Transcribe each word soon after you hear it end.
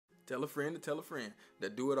Tell a friend to tell a friend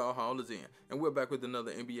that Do It All Haul is in. And we're back with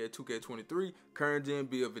another NBA 2K23 current gen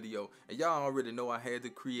build video. And y'all already know I had to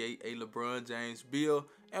create a LeBron James build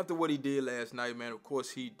after what he did last night, man. Of course,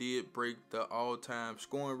 he did break the all-time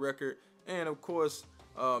scoring record. And of course,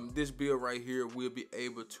 this build right here will be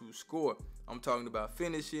able to score. I'm talking about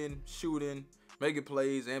finishing, shooting, making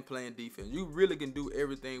plays, and playing defense. You really can do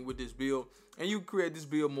everything with this build, and you create this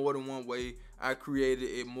build more than one way. I created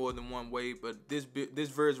it more than one way, but this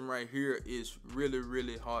version right here is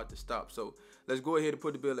really hard to stop. So let's go ahead and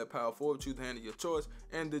put the build at power forward, choose the hand of your choice,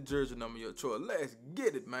 and the jersey number of your choice. Let's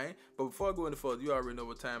get it, man. But before I go any further, you already know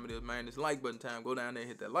what time it is, man. It's like button time. Go down there and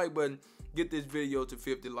hit that like button. Get this video to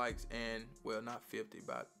 50 likes, and well, not 50,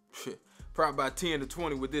 about probably about 10 to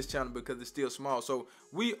 20 with this channel because it's still small. So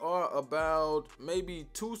we are about maybe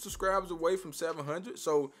 2 subscribers away from 700.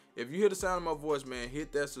 So if you hear the sound of my voice, man,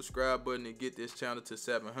 hit that subscribe button and get this channel to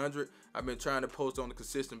 700. I've been trying to post on a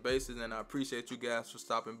consistent basis, and I appreciate you guys for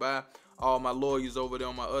stopping by. All my lawyers over there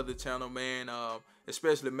on my other channel, man,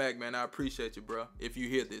 especially Mac, man, I appreciate you, bro, if you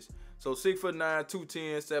hear this. So 6'9",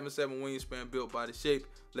 210, 7'7" wingspan, built body shape.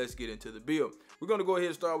 Let's get into the build. We're gonna go ahead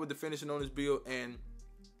and start with the finishing on this build, and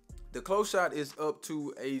the close shot is up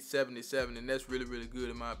to a 77, and that's really good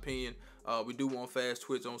in my opinion. We do want fast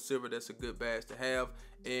twitch on silver. That's a good badge to have,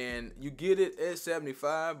 and you get it at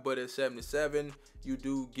 75, but at 77 you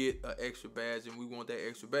do get an extra badge, and we want that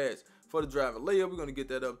extra badge. For the driver layup, we're going to get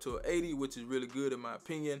that up to an 80, which is really good in my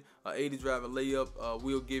opinion. 80 driver layup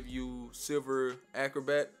will give you silver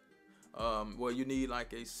acrobat. Well, you need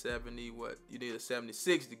like a 70, you need a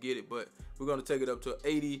 76 to get it, but we're going to take it up to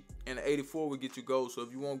 80, and an 84 will get you gold. So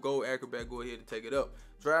if you want gold acrobat, go ahead and take it up.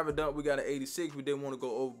 Driver dunk, we got an 86. We didn't want to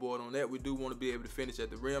go overboard on that. We do want to be able to finish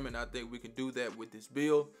at the rim, and I think we can do that with this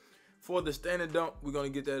build. For the standing dunk, we're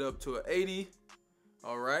going to get that up to an 80.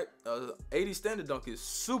 All right, 80 standard dunk is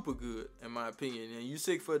super good in my opinion. And you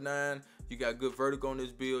 6'9", you got good vertical on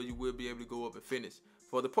this build, you will be able to go up and finish.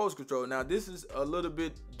 For the post control, now this is a little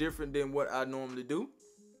bit different than what I normally do,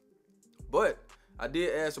 but I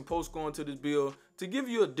did add some post scoring to this build to give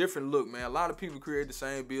you a different look, man. A lot of people create the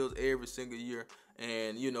same builds every single year,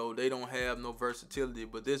 and you know they don't have no versatility.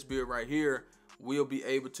 But this build right here will be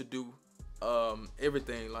able to do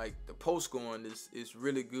everything. Like the post scoring is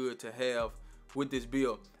really good to have with this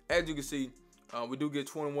build. As you can see, we do get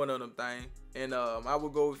 21 of them thing, and I will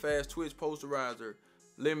go with fast twitch, posterizer,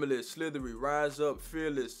 limitless, slithery, rise up,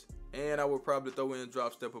 fearless, and I will probably throw in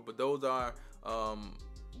drop stepper. But those are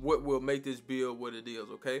what will make this build what it is,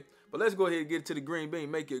 okay? But let's go ahead and get to the green bean,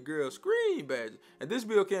 make your girl scream badge. And this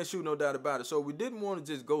build can't shoot, no doubt about it. So we didn't want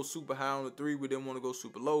to just go super high on the 3. We didn't want to go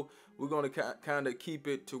super low. We're going to kind of keep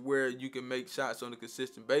it to where you can make shots on a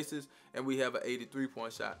consistent basis, and we have an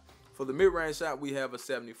 83-point shot. For the mid-range shot, we have a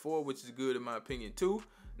 74, which is good in my opinion too.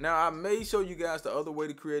 Now, I may show you guys the other way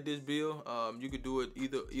to create this build. You could do it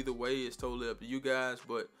either way. It's totally up to you guys,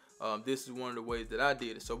 but this is one of the ways that I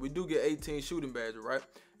did it. So we do get 18 shooting badges, right?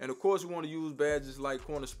 And of course, we want to use badges like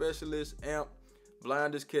corner specialist, amp,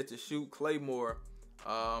 blinders, catch and shoot, claymore.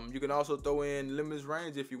 You can also throw in limitless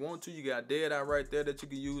range if you want to. You got dead eye right there that you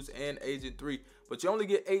can use, and agent 3. But you only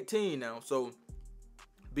get 18 now, so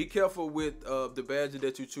be careful with the badges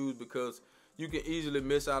that you choose, because you can easily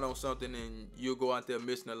miss out on something and you'll go out there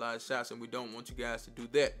missing a lot of shots, and we don't want you guys to do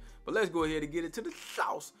that. But let's go ahead and get it to the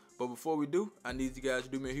sauce. But before we do, I need you guys to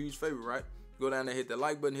do me a huge favor, right? Go down there, hit that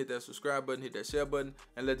like button, hit that subscribe button, hit that share button,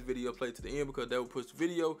 and let the video play to the end, because that will push the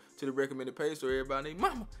video to the recommended page so everybody named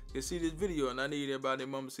mama can see this video, and I need everybody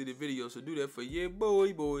named mama to see the video. So do that for your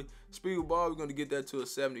boy. Speed with ball, we're going to get that to a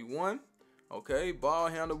 71. Okay, ball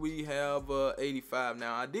handle, we have 85.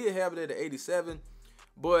 Now, I did have it at an 87,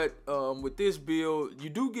 but with this build,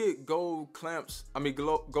 you do get gold clamps,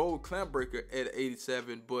 gold clamp breaker at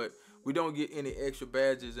 87, but we don't get any extra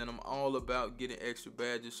badges, and I'm all about getting extra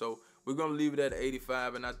badges. So we're going to leave it at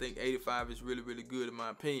 85, and I think 85 is really good in my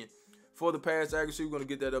opinion. For the pass accuracy, we're going to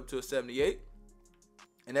get that up to a 78.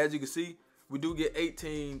 And as you can see, we do get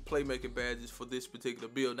 18 playmaking badges for this particular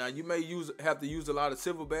build. Now, you may have to use a lot of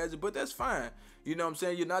silver badges, but that's fine. You know what I'm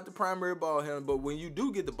saying? You're not the primary ball handler, but when you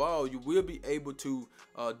do get the ball, you will be able to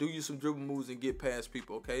do you some dribble moves and get past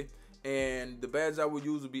people, okay? And the badges I will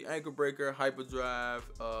use will be ankle breaker, hyperdrive,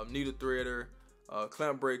 needle threader,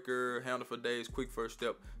 clamp breaker, handle for days, quick first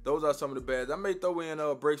step. Those are some of the badges. I may throw in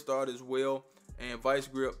break start as well, and vice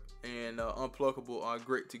grip and unpluckable are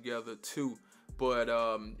great together too.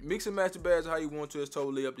 But mix and match the badges how you want to. It's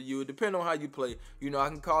totally up to you. It depends on how you play. You know, I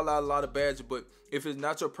can call out a lot of badges, but if it's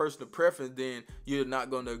not your personal preference, then you're not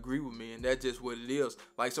going to agree with me, and that's just what it is.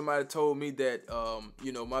 Like somebody told me that,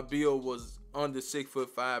 you know, my build was under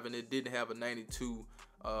 6'5", and it didn't have a 92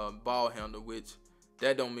 ball handler, which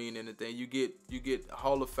that don't mean anything. You get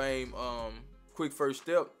Hall of Fame quick first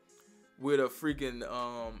step with a freaking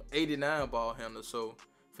 89 ball handler. So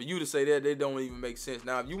for you to say that don't even make sense.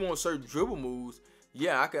 Now, if you want certain dribble moves,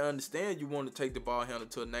 yeah, I can understand you want to take the ball handler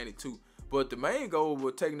to a 92. But the main goal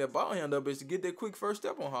with taking that ball handler up is to get that quick first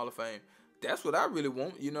step on Hall of Fame. That's what I really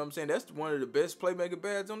want. You know what I'm saying? That's one of the best playmaking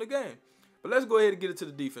badges on the game. But let's go ahead and get into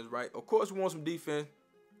the defense, right? Of course, we want some defense.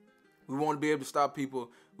 We want to be able to stop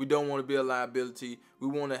people. We don't want to be a liability. We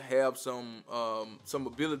want to have some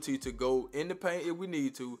ability to go in the paint if we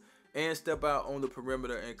need to and step out on the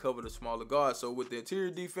perimeter and cover the smaller guards. So with the interior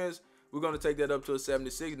defense, we're going to take that up to a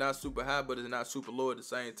 76. Not super high, but it's not super low at the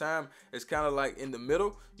same time. It's kind of like in the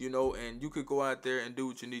middle, you know, and you could go out there and do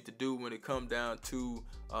what you need to do when it comes down to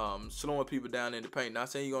slowing people down in the paint. Not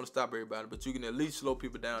saying you're going to stop everybody, but you can at least slow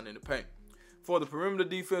people down in the paint. For the perimeter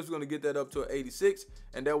defense, we're going to get that up to an 86,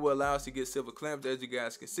 and that will allow us to get silver clamps. As you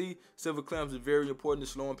guys can see, silver clamps is very important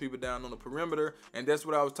to slowing people down on the perimeter, and that's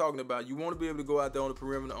what I was talking about. You want to be able to go out there on the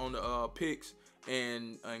perimeter on the picks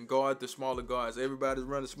and guard the smaller guards. Everybody's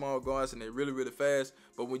running small guards, and they're really, really fast,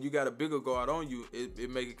 but when you got a bigger guard on you,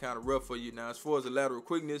 it make it kind of rough for you. Now, as far as the lateral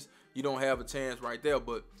quickness, you don't have a chance right there,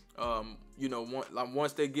 but you know,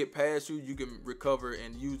 once they get past you, you can recover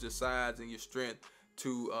and use the size and your strength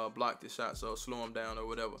to block the shot, so slow them down or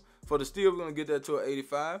whatever. For the steal, we're going to get that to an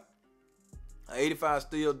 85. An 85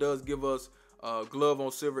 steal does give us glove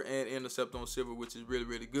on silver and intercept on silver, which is really,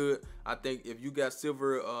 really good. I think if you got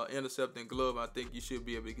silver intercept and glove, I think you should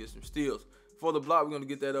be able to get some steals. For the block, we're going to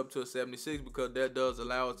get that up to a 76 because that does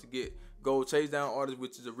allow us to get gold chase down artists,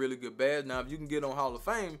 which is a really good badge. Now, if you can get on Hall of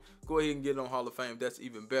Fame, go ahead and get on Hall of Fame. That's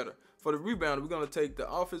even better. For the rebound, we're going to take the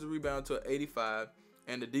offensive rebound to an 85.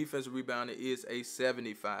 And the defensive rebounding is a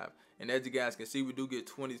 75. And as you guys can see, we do get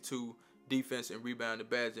 22 defense and rebounding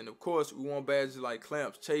badges. And of course, we want badges like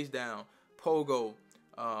clamps, chase down, pogo,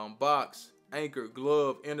 box, anchor,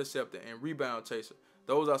 glove, interceptor, and rebound chaser.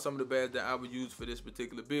 Those are some of the badges that I would use for this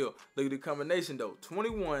particular build. Look at the combination though.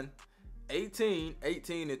 21, 18,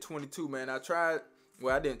 18, and 22, man. I tried,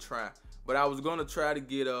 well, I didn't try, but I was going to try to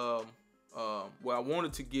get, well, I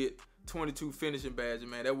wanted to get 22 finishing badges,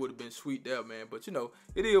 man. That would have been sweet there, man. But you know,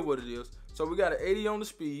 it is what it is. So we got an 80 on the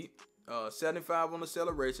speed, 75 on the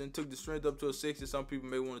acceleration. Took the strength up to a 60. Some people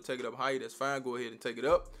may want to take it up higher. That's fine. Go ahead and take it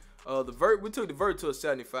up. The vert, we took the vert to a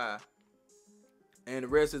 75, and the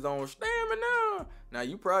rest is on stamina. Now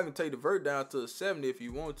you probably can take the vert down to a 70 if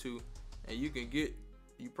you want to, and you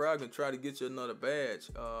probably can try to get you another badge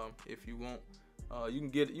if you want. You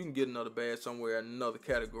can get another badge somewhere in another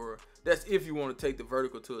category. That's if you want to take the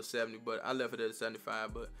vertical to a 70, but I left it at a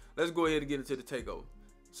 75. But let's go ahead and get into the takeover.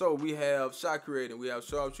 So we have shot creating, we have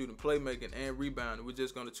sharpshooting, playmaking, and rebounding. We're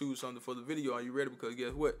just gonna choose something for the video. Are you ready? Because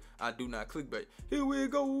guess what? I do not clickbait. Here we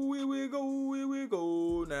go, here we go, here we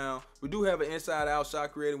go. Now we do have an inside-out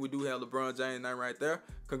shot creating. We do have LeBron James name right there.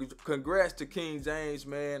 Congrats to King James,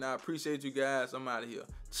 man. I appreciate you guys. I'm out of here.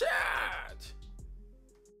 Charge.